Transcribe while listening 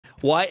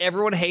why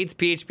everyone hates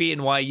PHP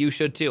and why you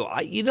should too.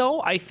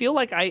 I feel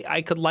like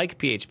I could like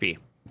PHP.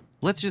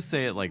 Let's just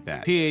say it like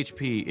that.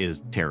 PHP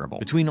is terrible.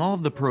 Between all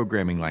of the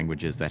programming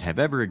languages that have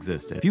ever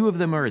existed, few of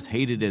them are as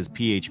hated as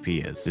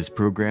PHP is. This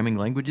programming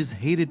language is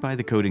hated by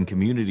the coding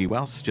community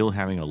while still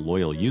having a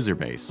loyal user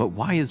base. But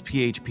why is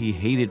PHP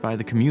hated by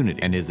the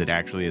community? And is it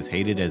actually as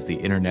hated as the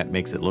internet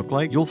makes it look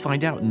like? You'll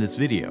find out in this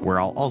video, where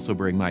I'll also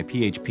bring my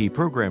PHP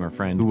programmer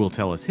friend who will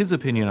tell us his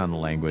opinion on the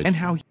language and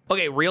how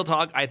Okay, real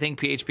talk, I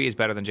think PHP is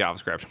better than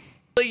JavaScript.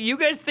 You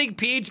guys think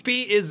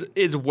PHP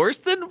is worse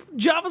than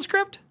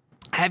JavaScript?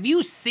 Have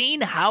you seen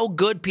how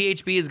good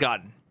PHP has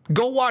gotten?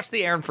 Go watch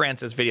the Aaron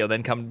Francis video,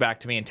 then come back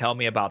to me and tell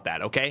me about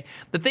that, okay?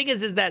 The thing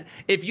is that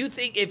if you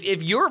think,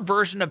 if your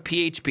version of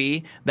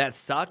PHP that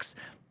sucks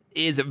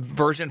is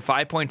version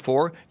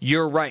 5.4,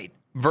 you're right.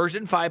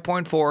 Version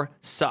 5.4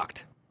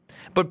 sucked.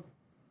 But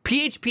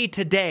PHP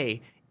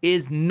today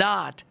is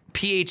not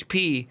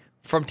PHP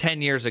from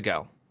 10 years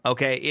ago,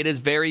 okay? It is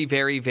very,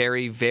 very,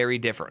 very, very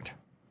different.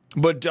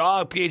 But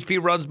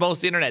PHP runs most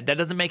of the internet. That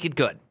doesn't make it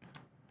good.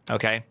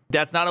 Okay,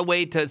 that's not a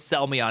way to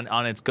sell me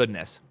on its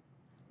goodness.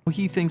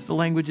 he thinks the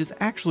language is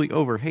actually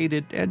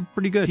overhated and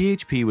pretty good.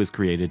 PHP was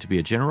created to be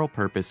a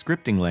general-purpose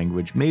scripting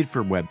language made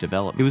for web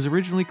development. It was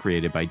originally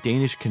created by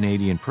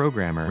Danish-Canadian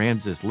programmer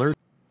Ramses Lurch.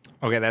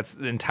 Okay, that's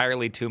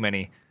entirely too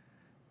many.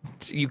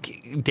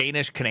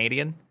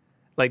 Danish-Canadian?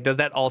 Like, does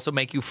that also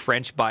make you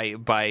French by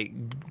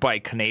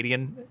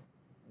Canadian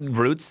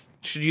roots?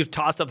 Should you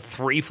toss up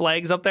 3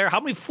 flags up there? How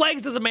many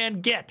flags does a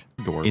man get?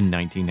 In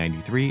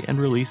 1993 and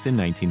released in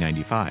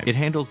 1995. It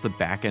handles the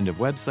back end of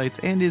websites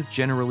and is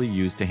generally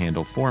used to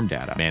handle form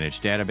data, manage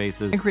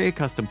databases, and create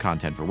custom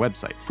content for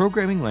websites.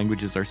 Programming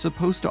languages are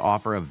supposed to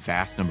offer a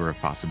vast number of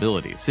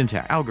possibilities.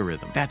 Syntax,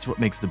 algorithm, that's what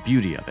makes the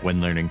beauty of it. When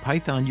learning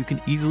Python, you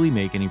can easily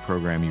make any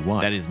program you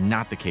want. That is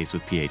not the case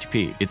with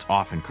PHP. It's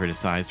often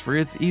criticized for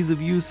its ease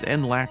of use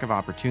and lack of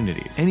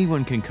opportunities.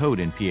 Anyone can code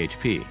in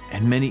PHP,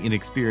 and many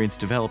inexperienced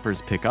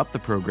developers pick up the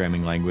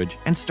programming language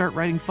and start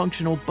writing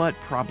functional but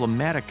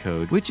problematic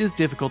code, which is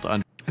difficult to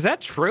understand. Is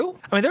that true?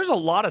 I mean, there's a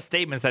lot of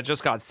statements that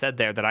just got said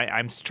there that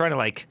I'm trying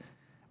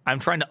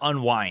to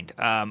unwind.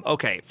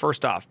 Okay,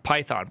 first off,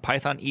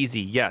 Python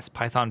easy, yes.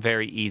 Python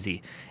very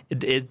easy.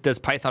 Does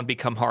Python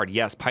become hard?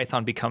 Yes,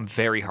 Python become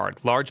very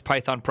hard. Large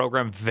Python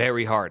program,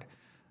 very hard.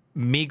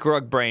 Me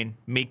grug brain,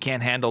 me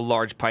can't handle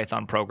large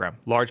Python program.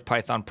 Large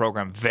Python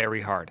program,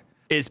 very hard.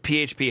 Is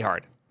PHP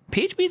hard?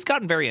 PHP's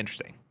gotten very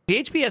interesting.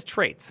 PHP has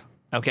traits,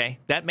 okay?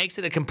 That makes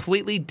it a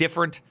completely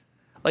different,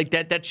 like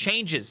that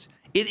changes.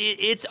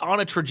 It's on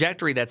a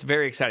trajectory that's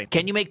very exciting.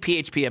 Can you make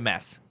PHP a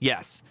mess?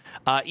 Yes.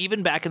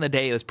 Even back in the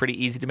day, it was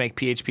pretty easy to make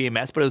PHP a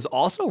mess, but it was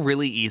also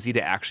really easy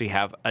to actually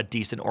have a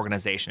decent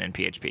organization in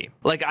PHP.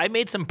 Like, I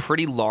made some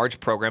pretty large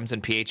programs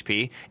in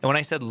PHP, and when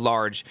I said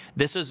large,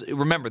 this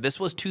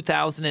was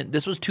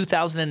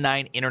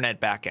 2009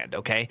 internet backend,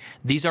 okay?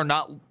 These are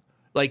not,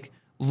 like,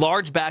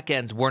 large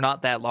backends were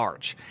not that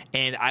large,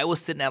 and I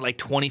was sitting at like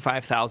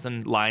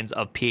 25,000 lines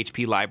of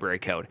PHP library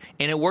code,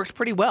 and it worked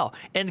pretty well.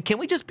 And can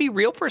we just be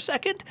real for a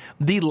second?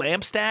 The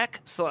LAMP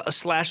stack /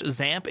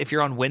 XAMPP, if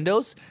you're on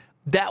Windows,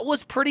 that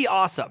was pretty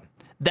awesome.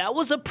 That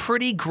was a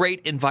pretty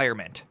great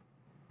environment.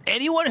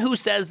 Anyone who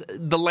says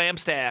the LAMP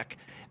stack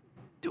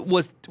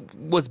was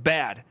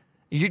bad,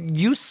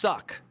 you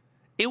suck.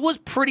 It was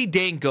pretty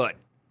dang good.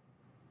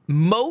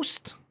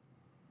 Most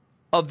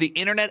of the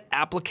internet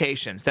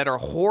applications that are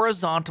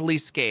horizontally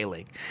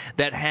scaling,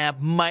 that have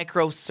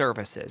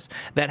microservices,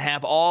 that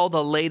have all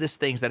the latest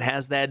things, that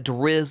has that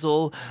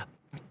drizzle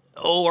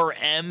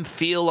ORM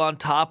feel on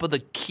top of the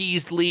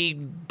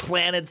Keasley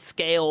planet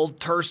scale,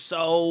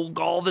 Terso,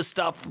 all this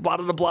stuff, blah,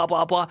 blah, blah,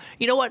 blah, blah.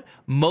 You know what?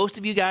 Most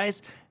of you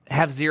guys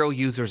have 0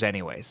 users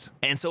anyways.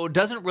 And so it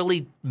doesn't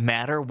really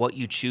matter what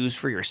you choose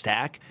for your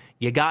stack.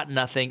 You got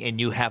nothing, and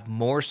you have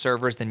more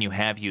servers than you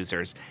have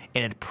users,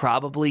 and it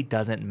probably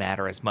doesn't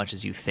matter as much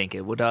as you think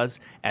it does,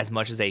 as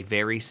much as a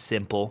very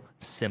simple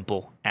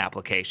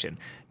application.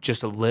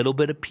 Just a little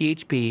bit of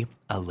PHP,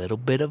 a little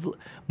bit of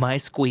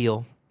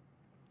MySQL,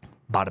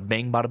 bada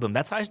bing, bada boom.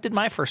 That's how I did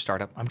my first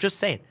startup. I'm just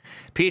saying.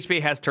 PHP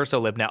has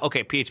Terso lib now.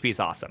 Okay, PHP is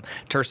awesome.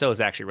 Terso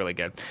is actually really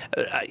good.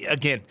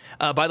 Again,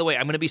 by the way,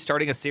 I'm going to be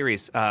starting a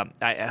series.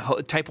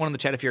 Type 1 in the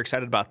chat if you're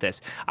excited about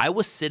this. I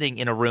was sitting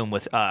in a room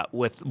with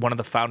one of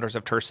the founders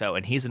of Terso,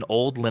 and he's an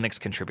old Linux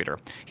contributor.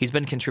 He's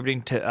been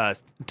contributing to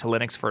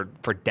Linux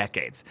for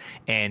decades,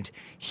 and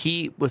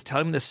he was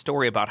telling me this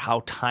story about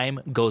how time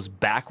goes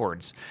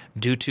backwards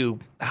due to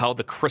how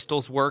the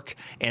crystals work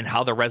and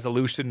how the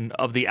resolution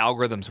of the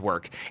algorithms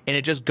work. And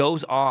it just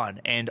goes on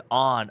and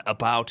on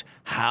about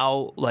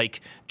how,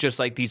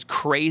 just these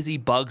crazy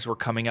bugs were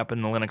coming up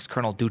in the Linux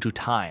kernel due to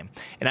time.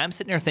 And I'm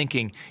sitting here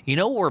thinking, you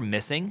know what we're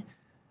missing?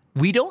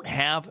 We don't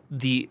have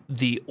the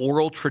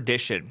oral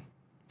tradition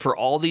for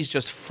all these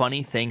just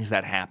funny things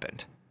that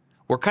happened.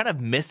 We're kind of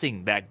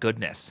missing that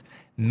goodness.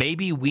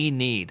 Maybe we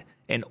need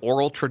an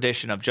oral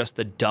tradition of just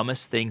the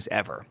dumbest things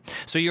ever.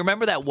 So you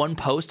remember that one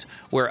post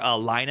where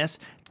Linus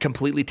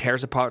completely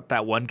tears apart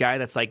that one guy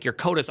that's like, your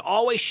code is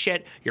always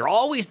shit, you're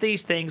always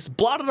these things,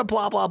 blah, blah,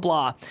 blah, blah,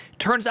 blah.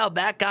 Turns out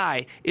that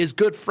guy is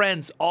good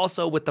friends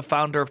also with the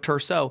founder of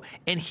Terso,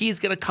 and he's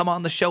going to come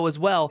on the show as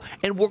well,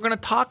 and we're going to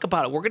talk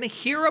about it. We're going to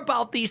hear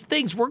about these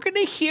things. We're going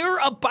to hear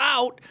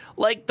about,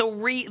 like, the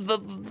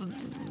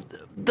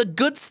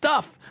good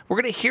stuff.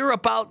 We're going to hear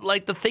about,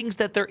 like, the things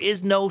that there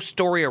is no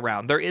story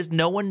around.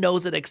 No one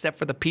knows it except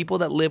for the people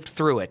that lived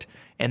through it,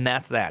 and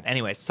that's that.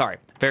 Anyways, sorry.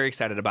 Very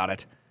excited about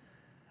it.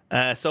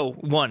 So,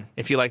 one,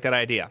 if you like that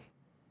idea,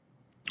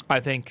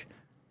 I think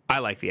I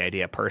like the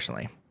idea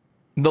personally.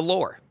 The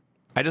lore.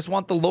 I just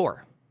want the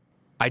lore.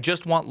 I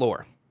just want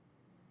lore.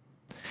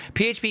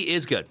 PHP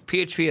is good.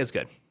 PHP is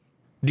good.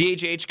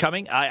 DHH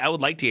coming. I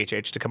would like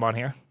DHH to come on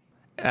here.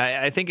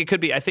 I think it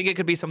could be. I think it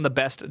could be some of the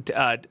best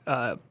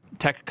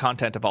tech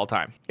content of all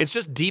time. It's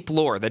just deep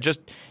lore that just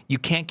you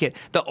can't get.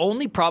 The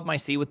only problem I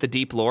see with the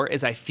deep lore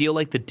is I feel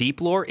like the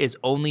deep lore is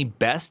only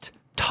best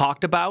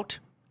talked about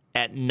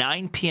at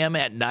 9 p.m.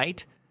 at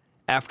night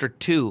after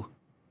 2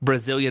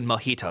 Brazilian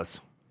mojitos.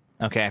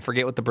 Okay, I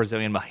forget what the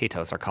Brazilian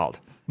mojitos are called,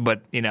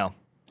 but you know,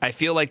 I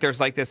feel like there's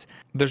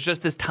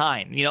just this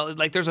time, you know,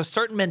 like there's a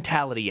certain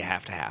mentality you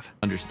have to have.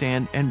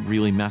 Understand and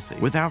really messy,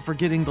 without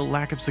forgetting the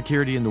lack of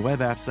security in the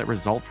web apps that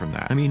result from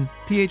that. I mean,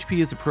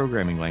 PHP is a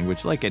programming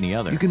language like any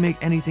other. You can make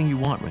anything you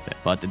want with it,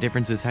 but the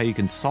difference is how you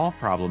can solve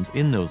problems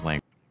in those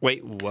languages.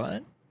 Wait,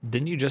 what?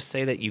 Didn't you just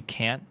say that you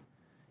can't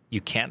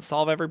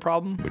solve every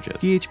problem?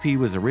 PHP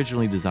was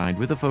originally designed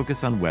with a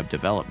focus on web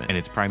development, and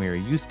its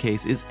primary use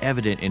case is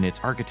evident in its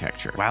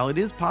architecture. While it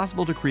is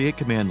possible to create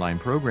command line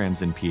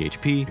programs in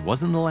PHP, it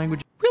wasn't the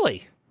language.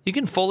 Really? You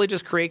can fully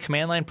just create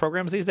command line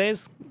programs these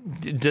days?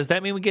 Does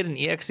that mean we get an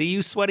EXE,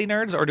 you sweaty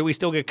nerds, or do we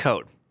still get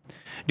code?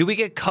 Do we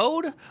get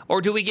code,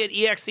 or do we get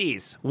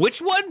EXEs?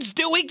 Which ones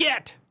do we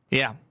get?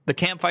 Yeah, the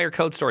campfire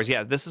code stories.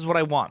 Yeah, this is what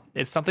I want.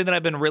 It's something that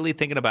I've been really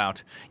thinking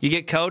about. You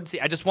get code? See,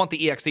 I just want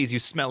the EXEs, you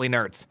smelly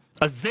nerds.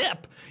 A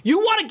zip? You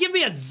want to give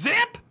me a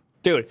zip?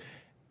 Dude,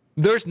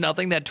 there's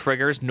nothing that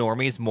triggers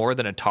normies more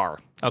than a tar.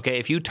 Okay,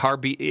 if you tar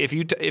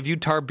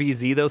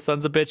BZ those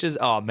sons of bitches,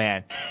 oh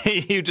man,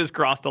 you just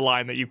crossed a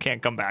line that you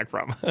can't come back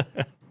from.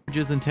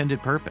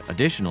 Intended purpose.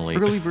 Additionally,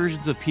 early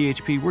versions of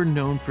PHP were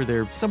known for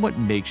their somewhat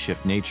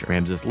makeshift nature.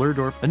 Ramses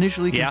Lerdorf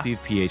initially conceived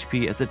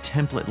PHP as a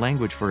template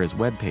language for his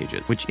web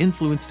pages, which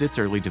influenced its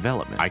early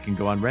development. I can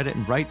go on Reddit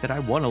and write that I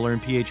want to learn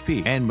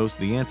PHP, and most of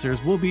the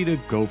answers will be to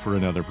go for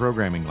another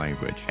programming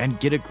language and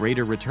get a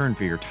greater return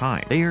for your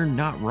time. They are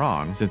not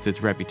wrong, since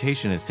its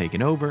reputation has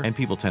taken over, and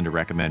people tend to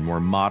recommend more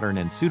modern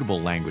and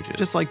suitable languages,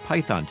 just like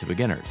Python to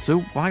beginners.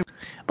 So why?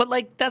 But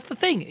like, that's the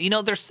thing. You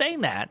know, they're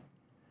saying that.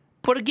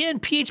 But again,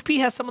 PHP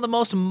has some of the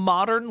most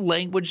modern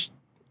language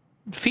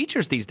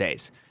features these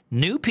days.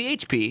 New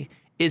PHP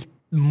is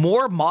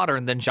more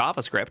modern than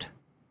JavaScript.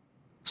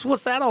 So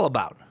what's that all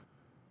about?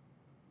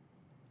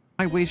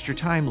 Why waste your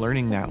time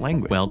learning that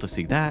language? Well, to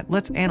see that,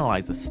 let's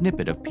analyze a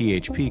snippet of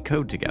PHP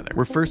code together.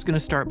 We're first going to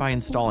start by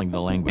installing the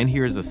language, and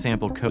here's a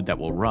sample code that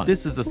will run.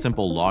 This is a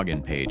simple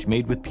login page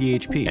made with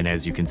PHP, and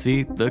as you can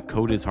see, the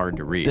code is hard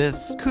to read.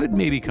 This could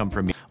maybe come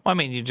from me. Well, I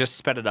mean, you just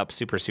sped it up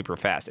super, super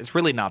fast. It's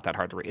really not that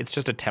hard to read. It's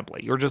just a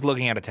template. You're just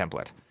looking at a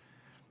template.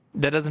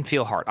 That doesn't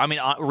feel hard. I mean,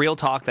 real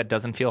talk, that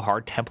doesn't feel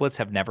hard. Templates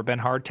have never been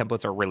hard.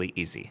 Templates are really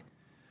easy.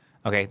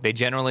 Okay? They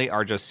generally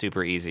are just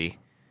super easy.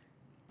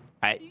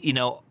 You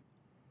know,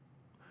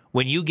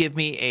 when you give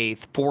me a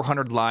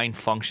 400-line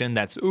function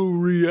that's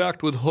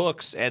React with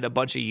hooks and a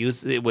bunch of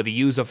use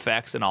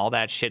effects and all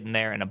that shit in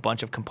there and a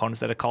bunch of components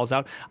that it calls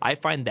out, I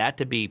find that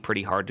to be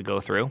pretty hard to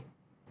go through.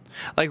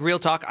 Like, real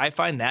talk, I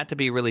find that to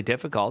be really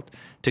difficult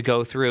to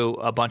go through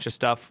a bunch of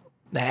stuff.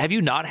 Have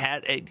you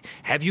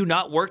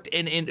not worked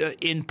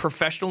in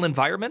professional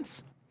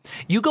environments?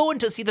 You go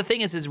into, see, the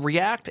thing is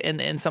React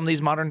and some of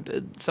these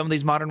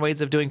modern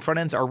ways of doing front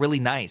ends are really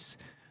nice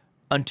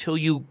until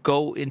you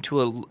go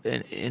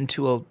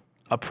into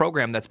a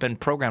program that's been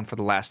programmed for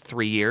the last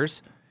 3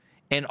 years,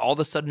 and all of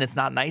a sudden it's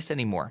not nice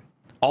anymore.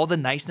 All the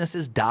niceness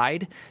has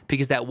died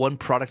because that one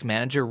product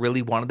manager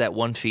really wanted that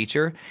one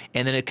feature,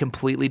 and then it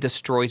completely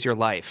destroys your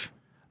life,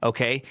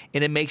 okay?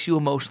 And it makes you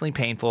emotionally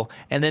painful,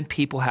 and then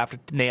people have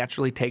to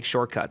naturally take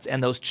shortcuts,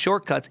 and those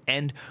shortcuts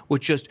end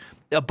with just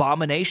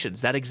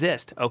abominations that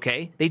exist,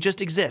 okay? They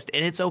just exist,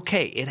 and it's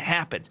okay. It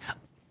happens.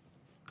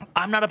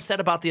 I'm not upset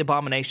about the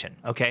abomination,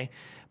 okay?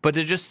 But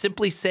to just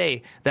simply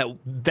say that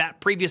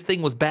that previous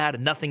thing was bad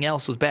and nothing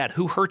else was bad,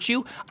 who hurt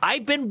you?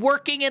 I've been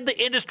working in the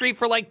industry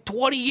for like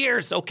 20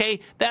 years, okay?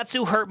 That's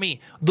who hurt me.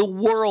 The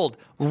world,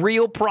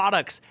 real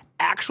products,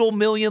 actual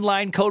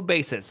million-line code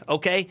bases,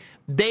 okay?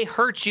 They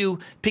hurt you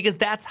because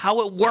that's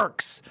how it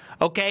works,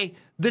 okay?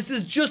 This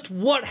is just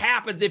what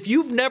happens if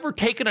you've never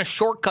taken a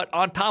shortcut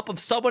on top of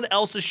someone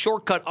else's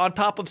shortcut on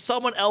top of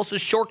someone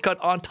else's shortcut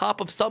on top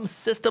of some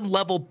system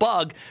level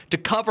bug to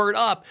cover it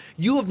up.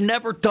 You have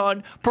never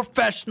done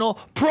professional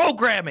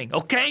programming,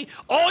 okay?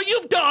 All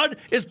you've done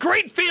is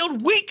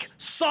greenfield weak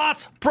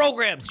sauce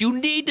programs. You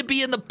need to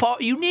be at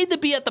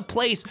the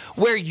place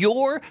where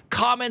your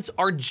comments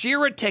are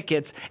JIRA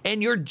tickets,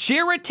 and your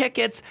JIRA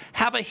tickets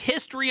have a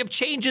history of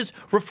changes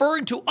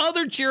referring to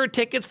other JIRA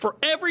tickets for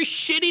every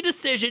shitty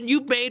decision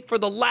you've made for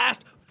the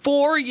last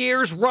 4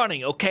 years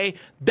running, okay?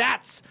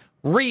 That's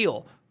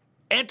real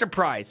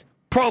enterprise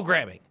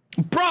programming.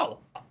 Bro,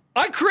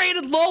 I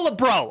created Lola,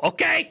 bro,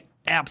 okay?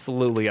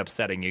 Absolutely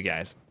upsetting you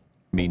guys.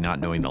 Me not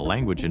knowing the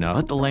language enough,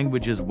 but the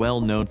language is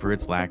well known for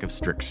its lack of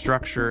strict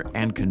structure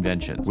and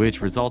conventions, which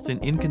results in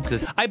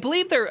inconsistent. I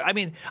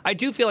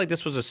do feel like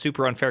this was a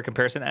super unfair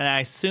comparison, and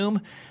I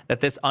assume that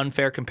this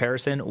unfair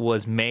comparison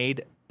was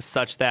made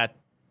such that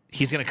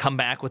he's going to come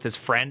back with his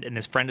friend, and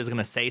his friend is going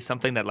to say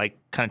something that like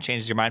kind of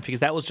changes your mind, because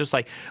that was just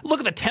like, look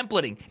at the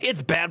templating.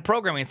 It's bad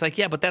programming. It's like,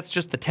 yeah, but that's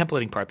just the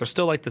templating part. There's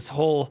still like this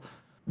whole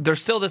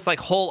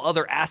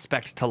other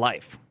aspect to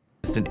life.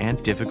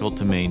 And difficult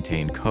to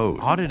maintain code.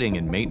 Auditing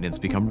and maintenance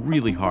become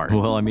really hard.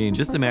 Well, I mean,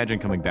 just imagine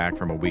coming back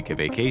from a week of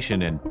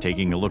vacation and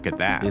taking a look at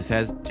that. This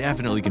has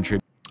definitely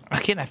contributed.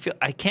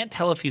 I can't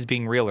tell if he's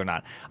being real or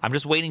not. I'm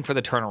just waiting for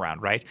the turnaround,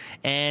 right?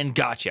 And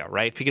gotcha,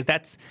 right? Because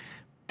that's,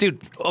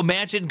 dude,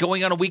 imagine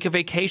going on a week of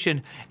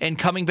vacation and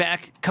coming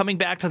back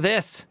to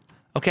this,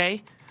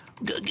 okay?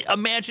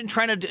 Imagine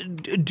trying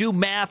to do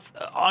math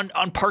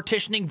on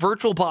partitioning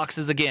virtual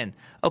boxes again.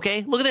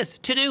 Okay, look at this.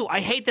 To-do. I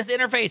hate this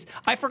interface.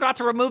 I forgot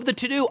to remove the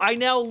to-do. I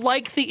now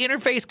like the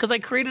interface because I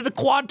created a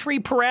quad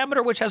tree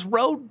parameter which has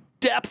row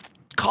depth,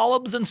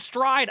 columns, and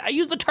stride. I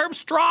use the term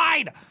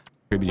stride.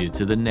 Contributed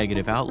to the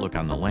negative outlook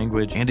on the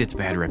language and its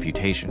bad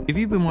reputation. If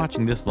you've been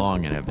watching this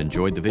long and have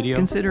enjoyed the video,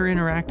 consider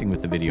interacting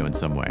with the video in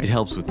some way. It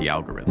helps with the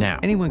algorithm. Now,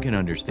 anyone can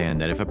understand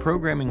that if a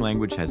programming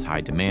language has high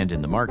demand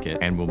in the market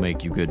and will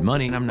make you good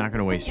money, I'm not going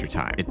to waste your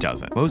time. It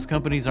doesn't. Most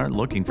companies aren't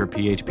looking for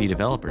PHP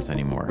developers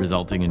anymore,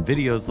 resulting in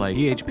videos like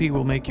PHP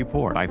Will Make You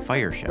Poor by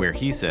Fireshell, where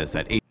he says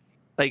that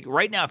like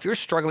right now, if you're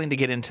struggling to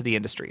get into the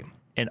industry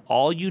and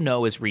all you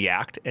know is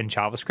React and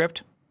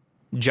JavaScript,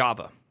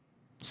 Java,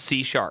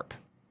 C#,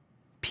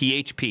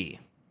 PHP,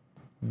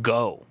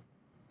 Go.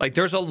 Like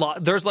there's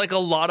like a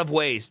lot of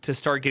ways to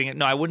start getting it.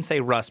 No, I wouldn't say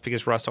Rust,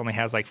 because Rust only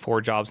has like 4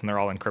 jobs and they're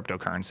all in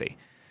cryptocurrency.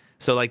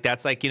 So like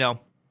that's like,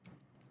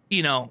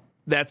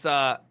 that's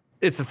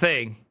it's a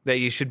thing that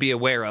you should be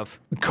aware of.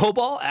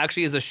 COBOL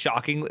actually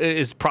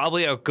is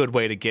probably a good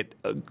way to get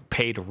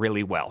paid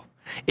really well.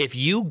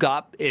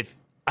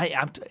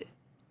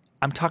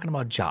 I'm talking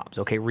about jobs,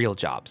 okay, real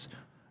jobs.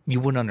 You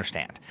wouldn't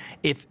understand.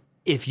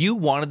 If you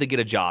wanted to get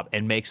a job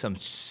and make some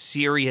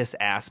serious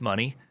ass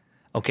money,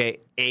 okay,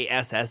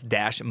 ASS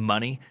dash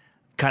money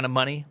kind of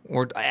money,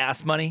 or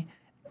ass money,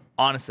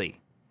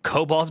 honestly,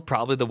 COBOL's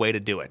probably the way to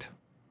do it.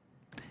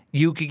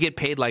 You could get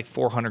paid like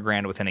 400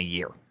 grand within a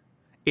year.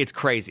 It's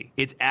crazy.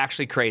 It's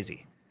actually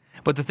crazy.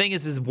 But the thing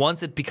is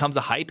once it becomes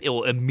a hype, it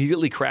will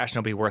immediately crash and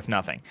it'll be worth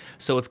nothing.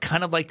 So it's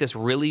kind of like this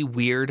really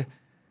weird,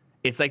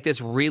 it's like this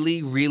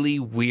really, really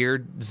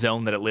weird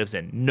zone that it lives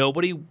in.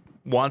 Nobody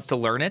wants to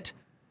learn it,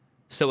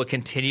 so it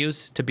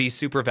continues to be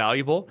super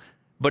valuable.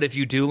 But if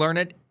you do learn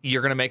it,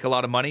 you're going to make a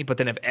lot of money. But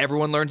then if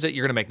everyone learns it,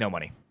 you're going to make no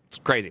money. It's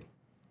crazy.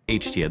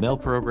 HTML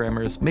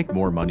programmers make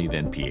more money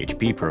than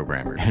PHP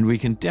programmers. And we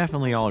can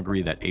definitely all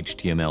agree that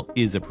HTML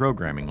is a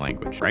programming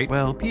language, right?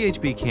 Well,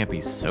 PHP can't be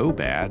so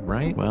bad,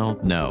 right? Well,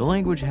 no. The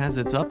language has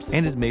its ups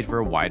and is made for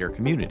a wider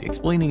community,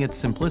 explaining its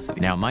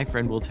simplicity. Now, my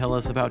friend will tell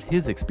us about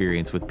his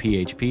experience with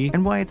PHP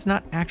and why it's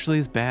not actually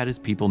as bad as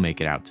people make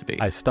it out to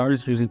be. I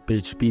started using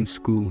PHP in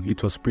school.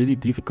 It was pretty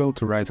difficult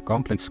to write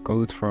complex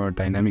code for a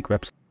dynamic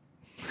website.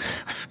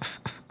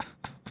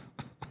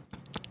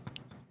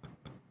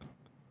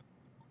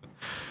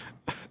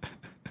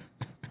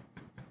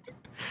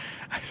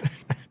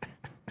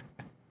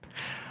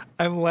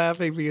 I'm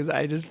laughing because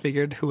I just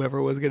figured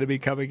whoever was going to be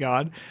coming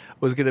on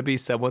was going to be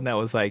someone that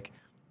was like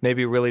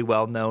maybe really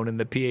well known in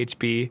the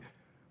PHP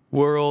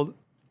world.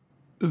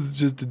 This is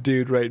just a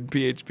dude writing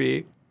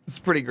PHP. It's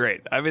pretty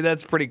great. I mean,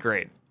 that's pretty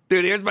great.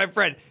 Dude, here's my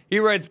friend. He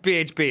writes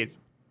PHPs.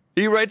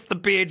 He writes the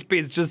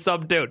PHPs, just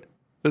some dude.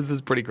 This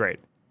is pretty great.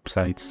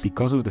 Websites.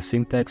 Because of the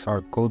syntax, our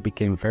code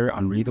became very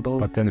unreadable,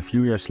 but then a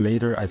few years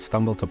later I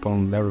stumbled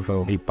upon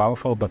Laravel, a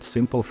powerful but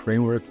simple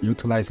framework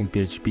utilizing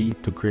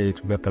PHP to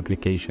create web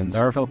applications.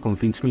 Laravel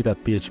convinced me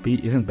that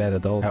PHP isn't bad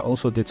at all. I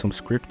also did some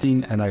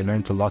scripting and I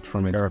learned a lot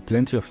from it. There are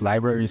plenty of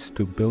libraries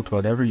to build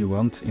whatever you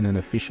want in an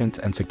efficient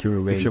and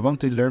secure way. If you want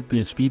to learn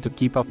PHP to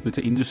keep up with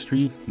the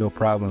industry, no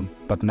problem.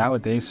 But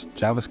nowadays,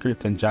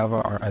 JavaScript and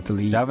Java are at the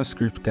lead.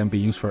 JavaScript can be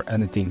used for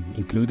anything,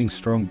 including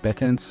strong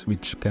backends,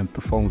 which can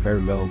perform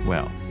very well.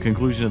 Well,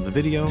 conclusion of the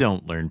video,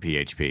 don't learn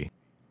PHP.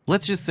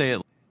 Let's just say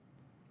it.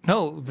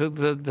 No,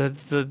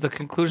 the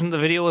conclusion of the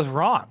video was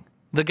wrong.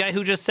 The guy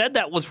who just said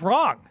that was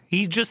wrong.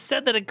 He just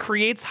said that it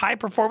creates high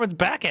performance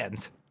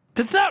backends.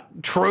 That's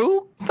not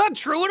true. It's not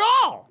true at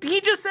all. He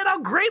just said how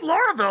great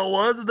Laravel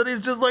was, and then he's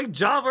just like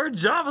Java or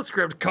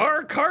JavaScript,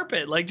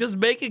 carpet, like just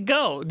make it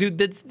go. Dude,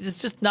 it's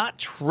just not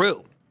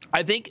true.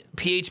 I think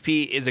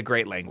PHP is a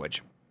great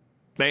language.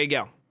 There you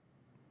go.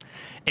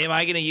 Am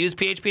I going to use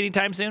PHP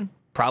anytime soon?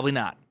 Probably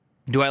not.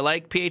 Do I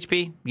like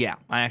PHP? Yeah,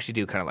 I actually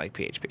do kind of like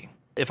PHP.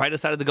 If I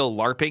decided to go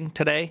LARPing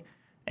today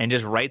and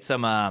just write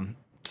some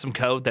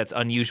code that's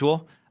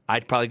unusual,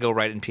 I'd probably go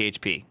write in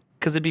PHP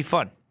because it'd be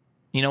fun.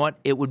 You know what?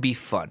 It would be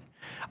fun.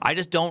 I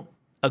just don't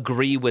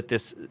agree with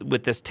this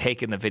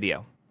take in the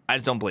video. I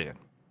just don't believe it.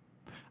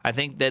 I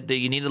think that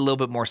you need a little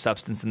bit more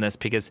substance in this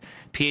because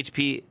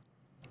PHP,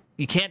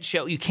 you can't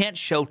show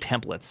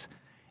templates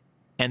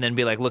and then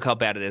be like, look how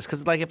bad it is.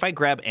 Because like if I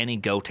grab any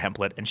Go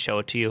template and show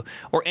it to you,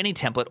 or any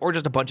template, or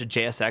just a bunch of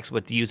JSX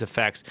with use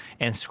effects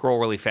and scroll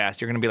really fast,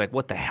 you're going to be like,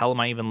 what the hell am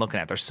I even looking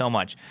at? There's so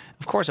much.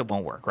 Of course it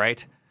won't work,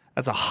 right?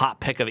 That's a hot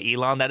pick of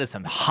Elon. That is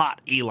some hot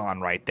Elon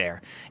right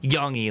there.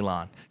 Young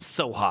Elon.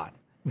 So hot.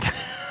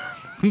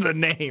 The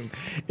name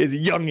is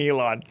Young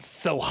Elon.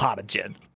 So hot, a Jen.